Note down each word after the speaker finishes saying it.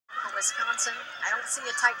Wisconsin. I don't see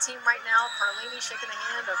a tight team right now. Carlini shaking the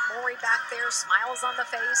hand of Maury back there, smiles on the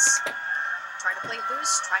face. Trying to play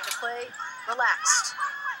loose, trying to play relaxed.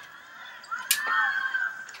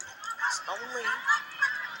 Sloan Lee.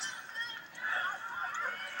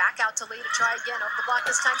 Back out to Lee to try again. Over the block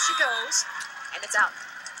this time she goes, and it's out.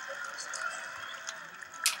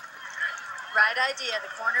 Right idea, the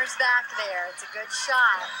corner's back there. It's a good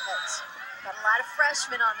shot, but got a lot of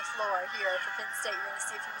freshmen on the floor here for Penn State. You're gonna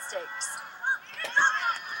see a few mistakes.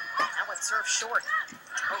 That one served short.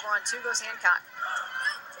 Over on two goes Hancock.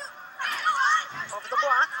 Over the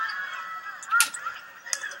block.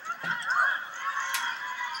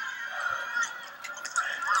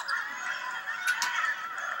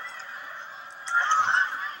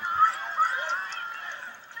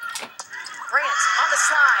 Grant on the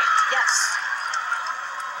slide, yes.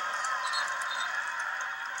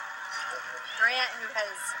 Grant, who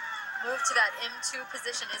has moved to that M2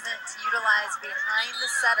 position, isn't utilized behind the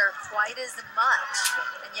setter quite as much.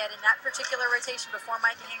 And yet in that particular rotation, before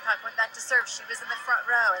Micah Hancock went back to serve, she was in the front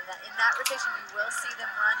row. And in that rotation, you will see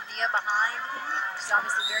them run Nia behind. She's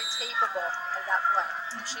obviously very capable of that play.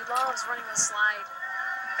 She loves running the slide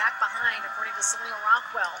back behind, according to Selena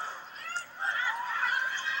Rockwell.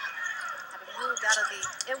 Having moved out of the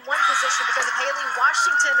M1 position because of Haley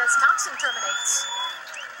Washington as Thompson terminates.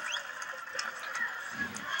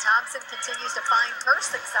 Thompson continues to find her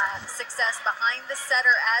success behind the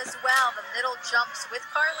setter as well. The middle jumps with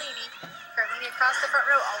Carlini. Carlini across the front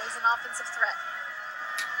row, always an offensive threat.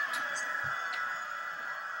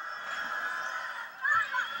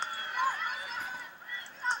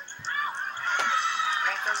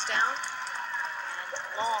 Grant goes down, and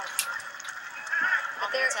long on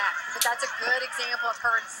the attack. But that's a good example of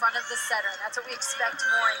her in front of the setter, and that's what we expect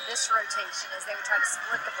more in this rotation, as they would try to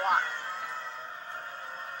split the block.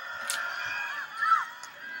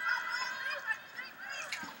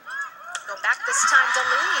 Back this time to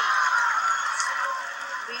Lee.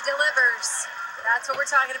 Lee delivers. That's what we're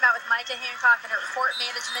talking about with Micah Hancock and her court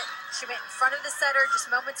management. She went in front of the setter just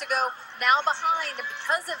moments ago, now behind, and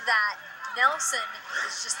because of that, Nelson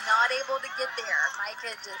is just not able to get there.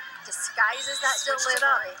 Micah disguises that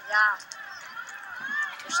delivery. Yeah.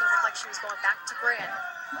 Initially looked like she was going back to Grant.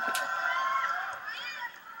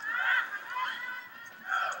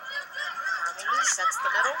 Carlini sets the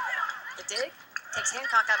middle. The dig takes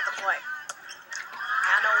Hancock out of the play.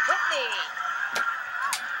 Anna Whitney,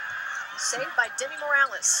 saved by Demi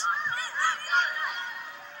Morales.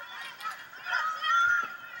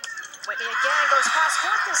 Whitney again goes cross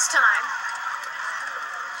court this time.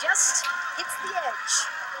 Just hits the edge.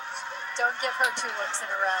 Don't give her two looks in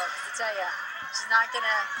a row, I tell you. She's not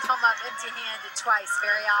gonna come up empty-handed twice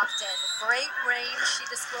very often. Great range she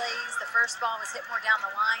displays. The first ball was hit more down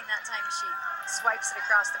the line. That time she swipes it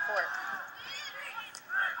across the court.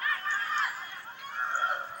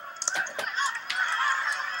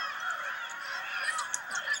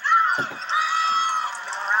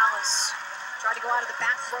 Morales tried to go out of the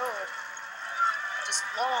back row, just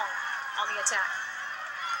long on the attack.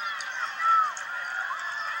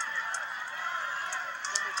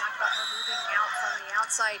 And we talked about her moving out from the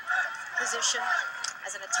outside position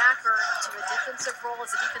as an attacker to a defensive role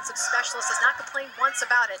as a defensive specialist. Has not complained once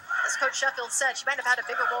about it. As Coach Sheffield said, she might have had a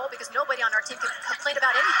bigger role because nobody on our team can complain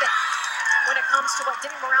about anything when it comes to what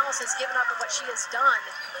Demi Morales has given up and what she has done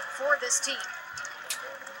for this team.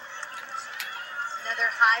 Another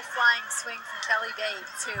high-flying swing from Kelly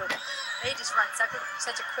Bates, who they just run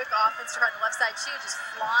such a quick offense to her on the left side. She is just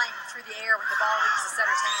flying through the air when the ball leaves the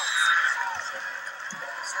setter's hands.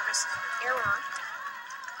 Service error.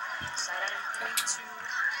 Side item point to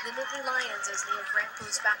the Nittany Lions as Nia Grant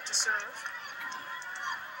goes back to serve.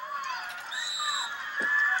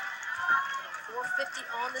 450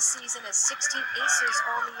 on the season, has 16 aces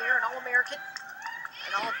on the year, an All-American,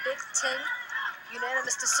 an All-Big Ten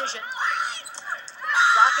unanimous decision.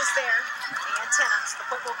 Block is there, the antenna, so the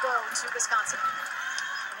point will go to Wisconsin.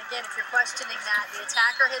 And again, if you're questioning that, the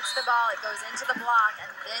attacker hits the ball, it goes into the block,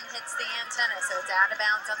 and then hits the antenna, so it's out of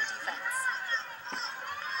bounds on the defense.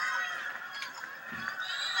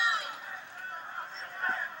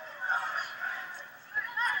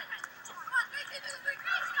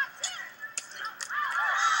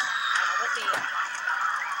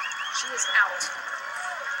 She is out.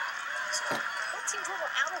 So both teams a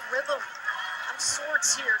little out of rhythm of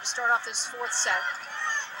sorts here to start off this fourth set.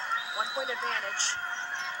 1 point advantage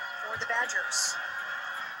for the Badgers.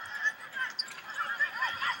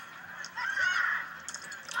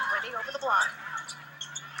 Whitney over the block.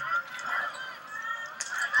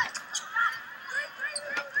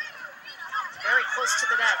 Very close to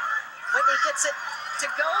the net. Whitney gets it to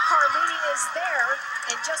go. Carlini is there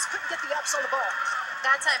and just couldn't get the ups on the ball.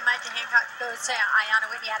 That time, Micah Hancock goes to Ayanna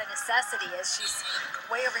Whitney out of necessity as she's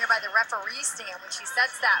way over here by the referee stand when she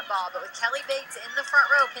sets that ball. But with Kelly Bates in the front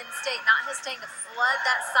row, Penn State not hesitating to flood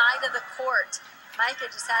that side of the court. Micah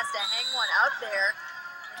just has to hang one up there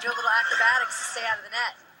and do a little acrobatics to stay out of the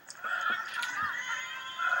net.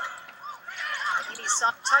 Carlini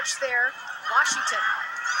soft touch there. Washington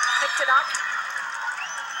picked it up.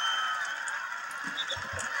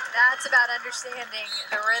 That's about understanding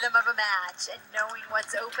the rhythm of a match and knowing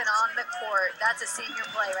what's open on the court. That's a senior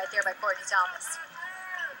play right there by Courtney Thomas.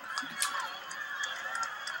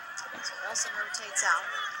 So Nelson rotates out,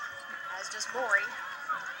 as does Maury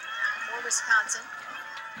for Wisconsin.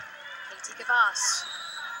 Katie Gavas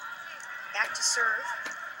back to serve.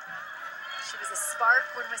 She was a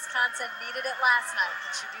spark when Wisconsin needed it last night.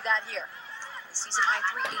 Can she do that here? Season high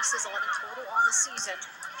 3 aces, 11 total on the season.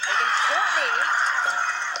 Megan Courtney,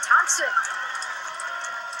 Thompson,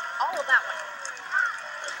 all of that one.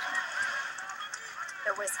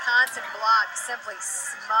 The Wisconsin block simply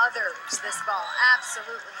smothers this ball.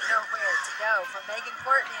 Absolutely nowhere to go from Megan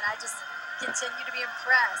Courtney, and I just continue to be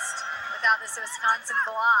impressed with how this Wisconsin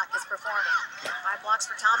block is performing. 5 blocks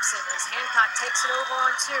for Thompson as Hancock takes it over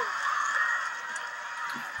on 2.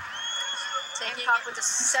 Hancock with the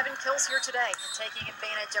 7 kills here today. And taking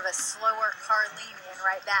advantage of a slower Carlini and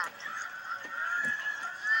right back.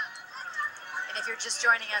 And if you're just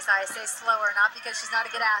joining us, I say slower, not because she's not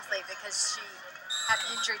a good athlete, because she had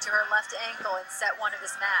an injury to her left ankle in set 1 of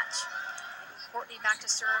this match. Courtney back to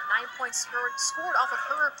serve, 9 points scored off of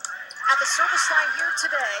her at the service line here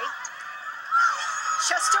today.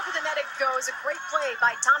 Just over the net it goes, a great play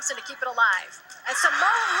by Thompson to keep it alive. And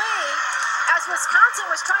Simone Lee, as Wisconsin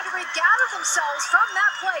was trying to regather themselves from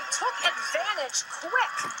that play, took advantage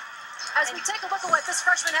quick. As we take a look at what this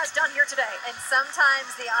freshman has done here today. And sometimes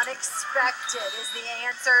the unexpected is the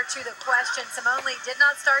answer to the question. Simone Lee did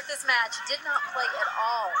not start this match, did not play at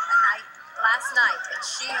all last night, and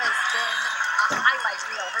she has been a highlight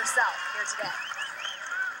reel herself here today.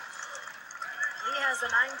 Lee has the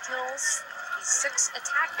 9 kills, the 6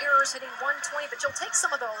 attack errors, hitting 120, but you'll take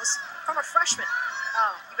some of those from a freshman.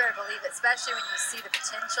 Oh, you better believe it, especially when you see the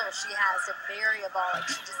potential she has to bury a ball like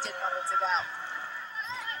she just did moments ago.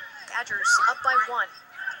 Badgers up by 1.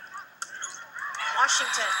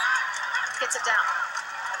 Washington gets it down.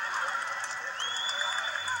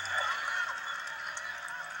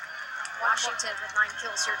 Washington with 9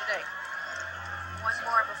 kills here today. One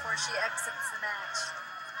more before she exits the match.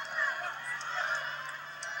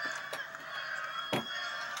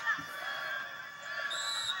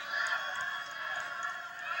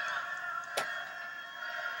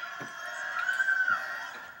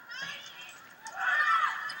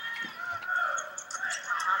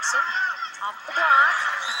 Off the block.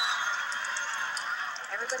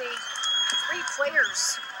 Everybody, 3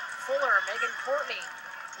 players. Fuller, Megan Courtney,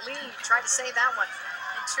 Lee tried to save that one.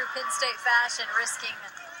 In true Penn State fashion, risking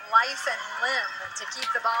life and limb to keep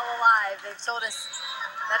the ball alive. They've told us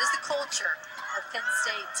that is the culture of Penn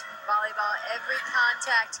State volleyball. Every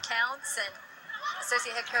contact counts, and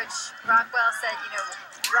Associate Head Coach Rockwell said, you know,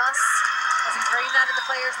 Russ has ingrained that in the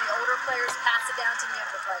players, and the older players pass it down to the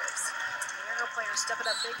younger players. Players stepping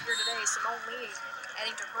up big here today. Simone Lee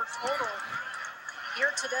adding to her total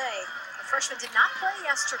here today. The freshman did not play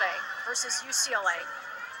yesterday versus UCLA,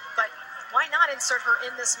 but why not insert her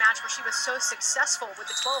in this match where she was so successful with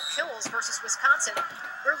the 12 kills versus Wisconsin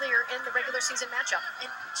earlier in the regular season matchup?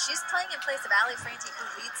 And she's playing in place of Allie Franti, who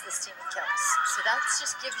leads this team in kills. So that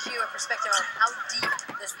just gives you a perspective of how deep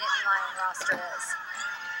this Nittany Lion roster is.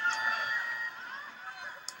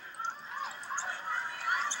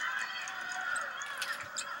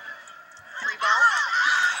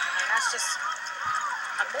 Just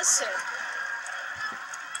a miss hit.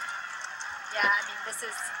 Yeah, I mean, this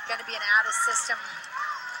is going to be an out-of-system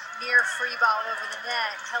near free ball over the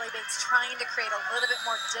net. Kelly Bates trying to create a little bit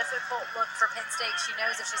more difficult look for Penn State. She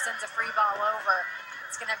knows if she sends a free ball over,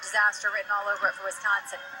 it's going to have disaster written all over it for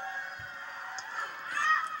Wisconsin.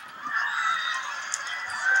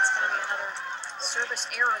 It's going to be another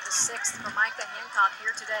service error, the 6th for Micah Hancock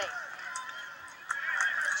here today.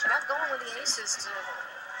 She got going with the aces to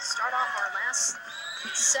start off our last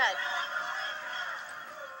set.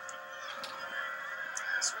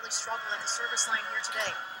 She's really struggled at the service line here today.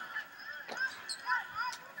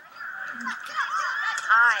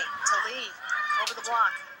 High to Lee, over the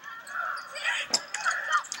block.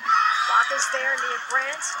 Block is there, Nia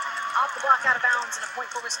Grant, off the block, out of bounds, and a point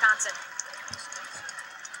for Wisconsin.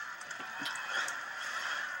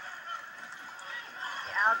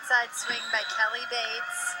 The outside swing by Kelly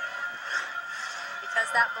Bates. Because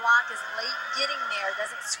because that block is late getting there,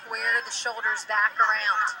 doesn't square the shoulders back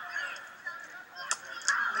around.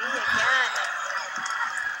 Lee again.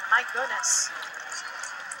 My goodness.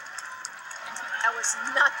 That was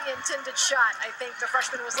not the intended shot I think the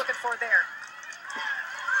freshman was looking for there.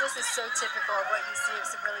 This is so typical of what you see of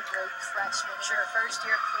some really great freshmen in their first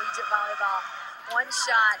year of collegiate volleyball. One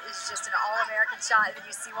shot is just an All-American shot, and then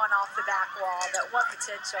you see one off the back wall. But what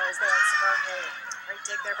potential is there in Simone Lee? Great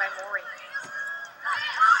dig there by Maury.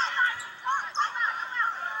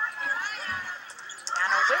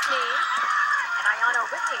 Anna Whitney, and Ayana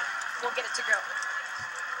Whitney will get it to go.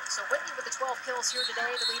 So Whitney with the 12 kills here today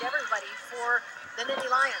to lead everybody for the Nittany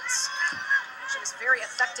Lions. She was very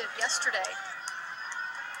effective yesterday.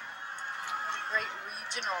 What a great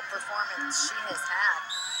regional performance she has had.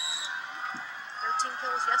 13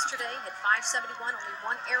 kills yesterday, hit 571, only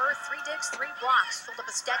one error, 3 digs, 3 blocks, filled up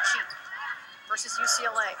a stat sheet versus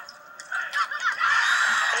UCLA.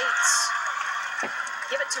 Bates,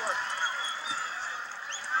 give it to her.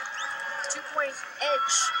 2-point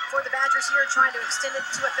edge for the Badgers here, trying to extend it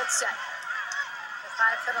to a 5th set. The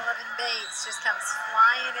 5'11" Bates just comes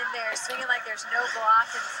flying in there, swinging like there's no block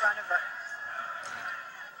in front of her.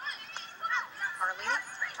 Carlini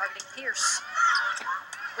targeting Pierce.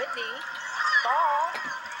 Whitney, ball.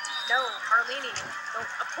 No, Carlini,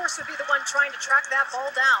 of course, would be the one trying to track that ball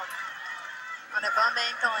down. On a bum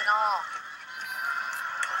ankle and all.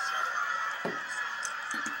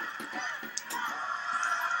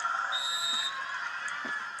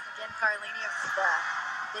 Again, Carlini of the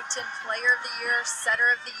Big Ten Player of the Year,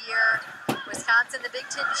 Setter of the Year. Wisconsin, the Big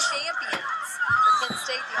Ten champions. But Penn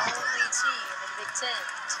State, the only team in the Big Ten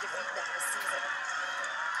to defeat them this season.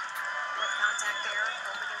 What contact there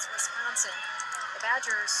home against Wisconsin. The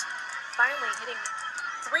Badgers finally hitting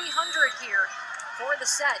 300 here for the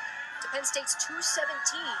set to Penn State's 217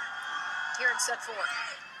 here in set 4.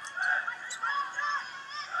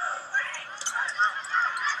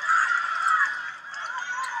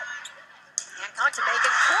 Hancock to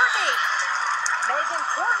Megan Courtney. Megan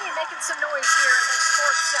Courtney making some noise here in this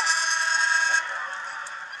 4th set.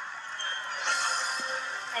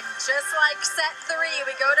 And just like set 3,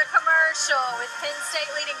 we go to commercial with Penn State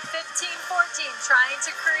leading 15-14, trying to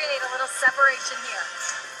create a little separation here.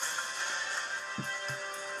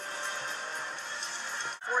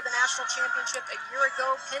 For the national championship a year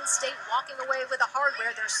ago, Penn State walking away with a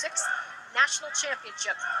hardware, their 6th national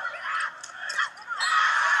championship.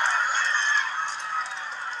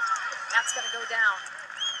 That's going to go down.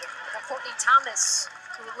 Well, Courtney Thomas,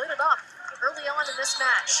 who lit it up early on in this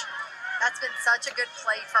match. That's been such a good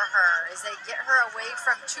play for her, as they get her away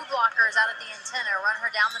from 2 blockers out at the antenna, run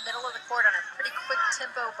her down the middle of the court on a pretty quick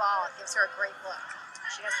tempo ball. It gives her a great look.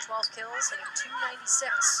 She has 12 kills, hitting 296.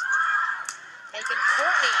 Megan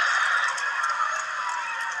Courtney.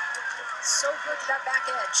 So good to that back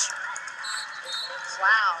edge.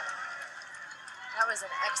 Wow. That was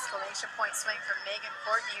an exclamation point swing from Megan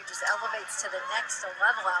Courtney, who just elevates to the next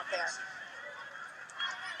level out there.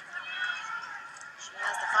 She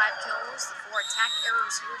has the 5 kills, the 4 attack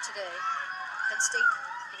errors here today. Penn State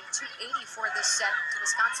hitting 280 for this set to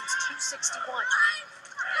Wisconsin's 261.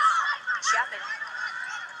 Chapman,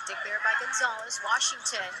 dig there by Gonzalez.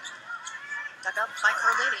 Washington, dug up by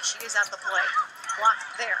Carlini. She is at the play.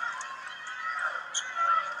 Blocked there.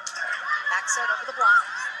 Back set over the block.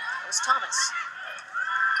 Goes Thomas.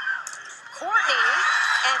 Courtney,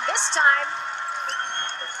 and this time,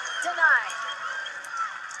 denied.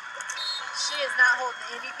 She is not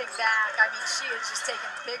holding anything back. I mean, she is just taking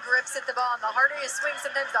big rips at the ball. And the harder you swing,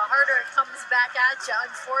 sometimes the harder it comes back at you.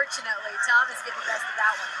 Unfortunately, Thomas getting the best of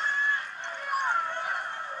that one.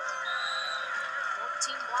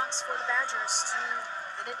 14 blocks for the Badgers to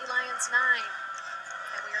the Nittany Lions 9.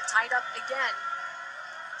 And we are tied up again.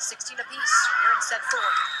 16 apiece here in set 4.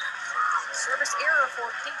 Service error for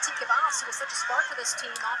KT Kavas, who was such a spark for this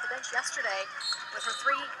team off the bench yesterday with her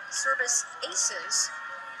 3 service aces.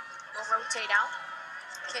 Will rotate out.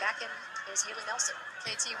 Back in is Haley Nelson.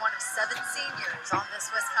 KT, one of 7 seniors on this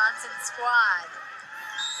Wisconsin squad,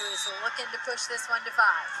 who is looking to push this one to 5.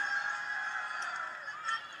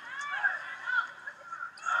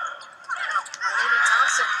 Arlene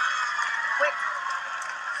Thompson, quick.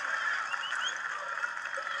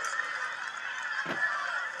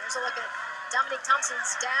 There's a look at Dominique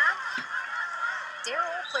Thompson's dad.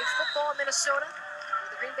 Daryl played football in Minnesota.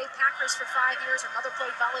 Green Bay Packers for 5 years. Her mother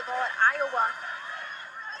played volleyball at Iowa.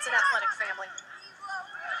 It's an athletic family.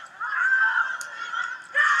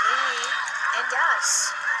 Lee, and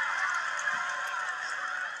yes.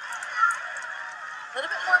 A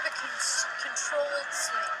little bit more of a controlled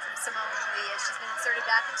swing from Simone Lee as she's been inserted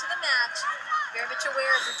back into the match. very much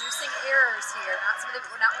aware of reducing errors here.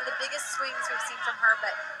 Not one of the biggest swings we've seen from her,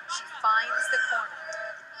 but she finds the corner.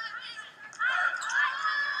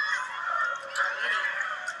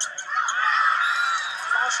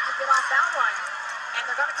 All she could get off that one, and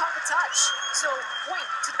they're going to call the touch. So point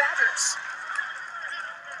to the Badgers.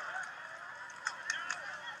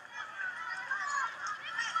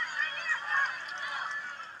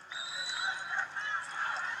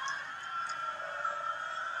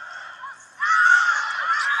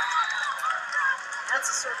 That's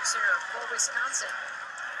a service error for Wisconsin.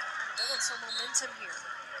 Trying to build some momentum here.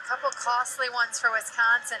 A couple costly ones for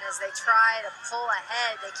Wisconsin as they try to pull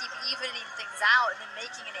ahead. They keep evening things out and then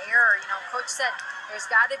making an error. You know, Coach said there's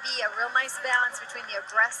got to be a real nice balance between the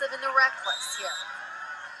aggressive and the reckless here.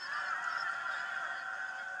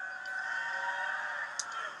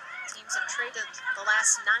 Teams have traded the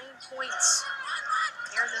last 9 points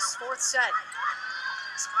here in this fourth set.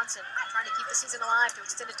 Wisconsin trying to keep the season alive to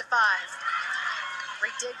extend it to 5.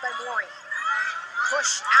 Great dig by Maury.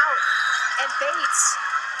 Push out, and Bates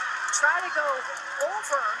try to go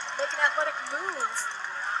over, make an athletic move.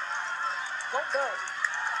 Won't go.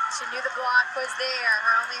 She knew the block was there.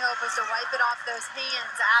 Her only hope was to wipe it off those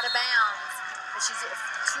hands out of bounds. But she's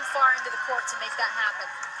too far into the court to make that happen.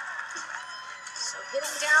 So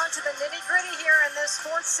getting down to the nitty-gritty here in this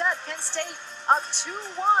fourth set. Penn State up 2-1.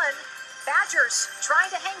 Badgers trying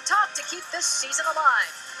to hang tough to keep this season alive.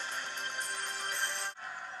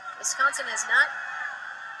 Wisconsin has not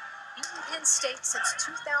beaten Penn State since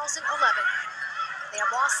 2011. They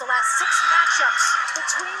have lost the last 6 matchups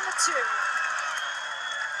between the two.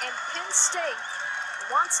 And Penn State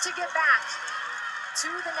wants to get back to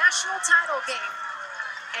the national title game.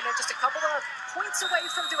 And they're just a couple of points away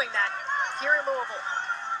from doing that here in Louisville.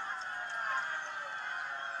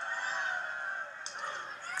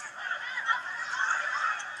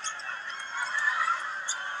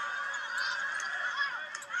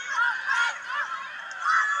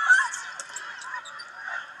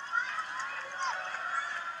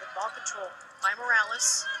 Ball control by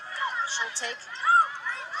Morales. She'll take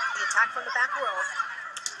the attack from the back row.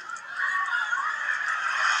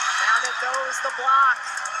 Down it goes, the block.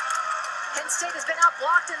 Penn State has been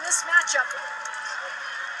outblocked in this matchup.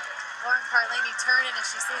 Lauren Carlini turning as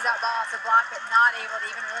she sees that ball off the block, but not able to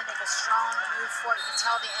even really make a strong move for it. You can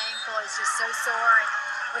tell the ankle is just so sore. And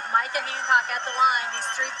with Micah Hancock at the line, these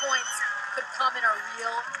 3 points could come in a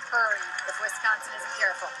real hurry if Wisconsin isn't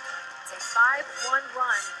careful. It's a 5-1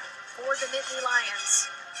 run for the Nittany Lions,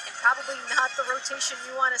 and probably not the rotation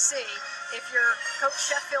you want to see if you're Coach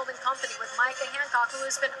Sheffield and company with Micah Hancock, who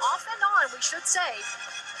has been off and on, we should say,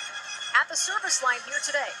 at the service line here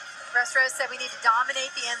today. Russ Rose said we need to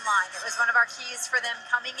dominate the end line. It was one of our keys for them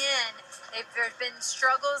coming in. There's been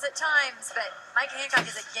struggles at times, but Micah Hancock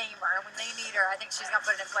is a gamer, and when they need her, I think she's going to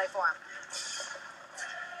put it in play for them.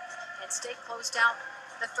 Penn State closed out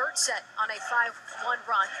the third set on a 5-1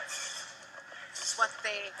 run. This is what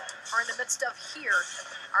they are in the midst of here.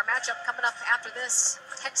 Our matchup coming up after this,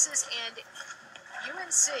 Texas and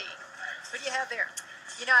UNC. Who do you have there?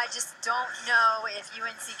 You know, I just don't know if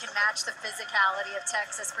UNC can match the physicality of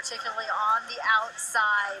Texas, particularly on the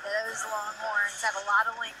outside. Those Longhorns have a lot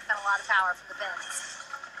of length and a lot of power from the bends.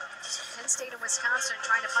 So Penn State and Wisconsin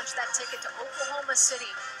trying to punch that ticket to Oklahoma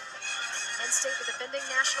City. Penn State, the defending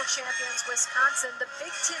national champions. Wisconsin, the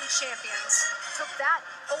Big Ten champions, took that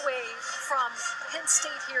away from Penn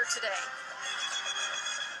State here today.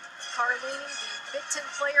 Carlini, the Big Ten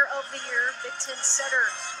Player of the Year, Big Ten Setter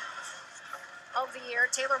of the Year.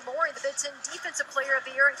 Taylor Morey, the Big Ten Defensive Player of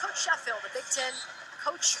the Year. And Coach Sheffield, the Big Ten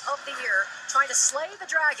Coach of the Year, trying to slay the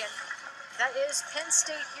dragon. That is Penn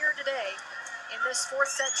State here today in this fourth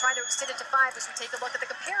set, trying to extend it to 5 as we take a look at the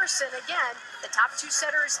comparison. Again, the top 2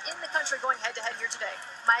 setters in the country going head-to-head here today.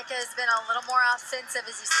 Micah has been a little more offensive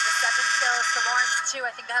as you see the 7 kills to Lauren's 2.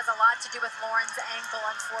 I think that has a lot to do with Lauren's ankle,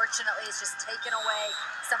 unfortunately. It's just taken away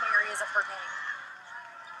some areas of her game.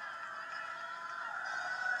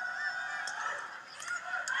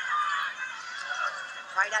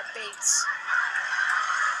 Right at Bates.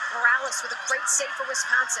 Morales with a great save for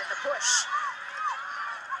Wisconsin. The push.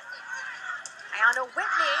 Ayana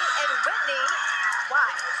Whitney, and Whitney, why?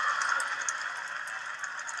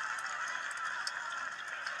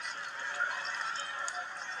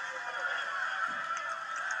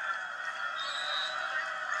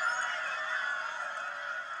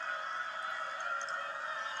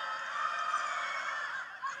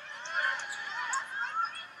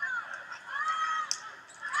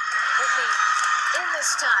 Whitney in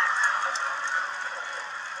this time.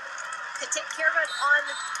 Can take care of it on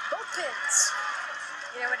both pins.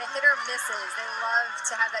 You know, when a hitter misses, they love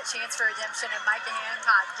to have that chance for redemption, and Micah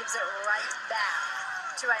Hancock gives it right back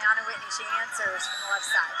to Ayanna Whitney. She answers from the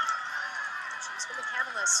left side. She's been the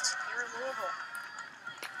catalyst here in Louisville.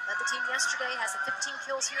 Led the team yesterday, has 15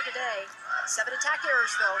 kills here today. 7 attack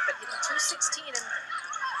errors, though, but hitting .216 and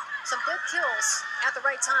some big kills at the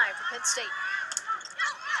right time for Penn State.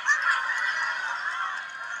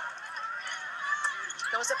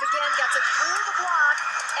 Goes up again, gets it through the block,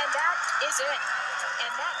 and that is it.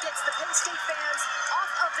 And that gets the Penn State fans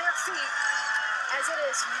off of their feet as it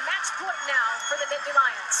is match point now for the Nittany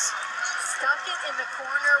Lions. Stuck it in the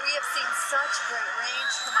corner. We have seen such great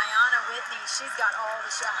range from Ayanna Whitney. She's got all the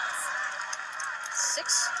shots.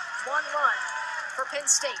 6-1 run for Penn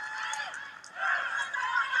State.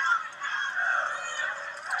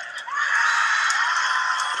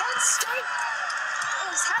 Penn State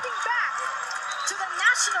is heading back to the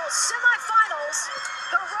national semifinals.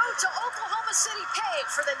 The road to Oklahoma City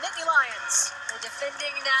paved for the Nittany Lions. The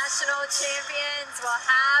defending national champions will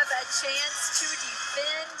have a chance to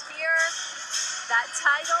defend here that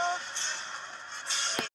title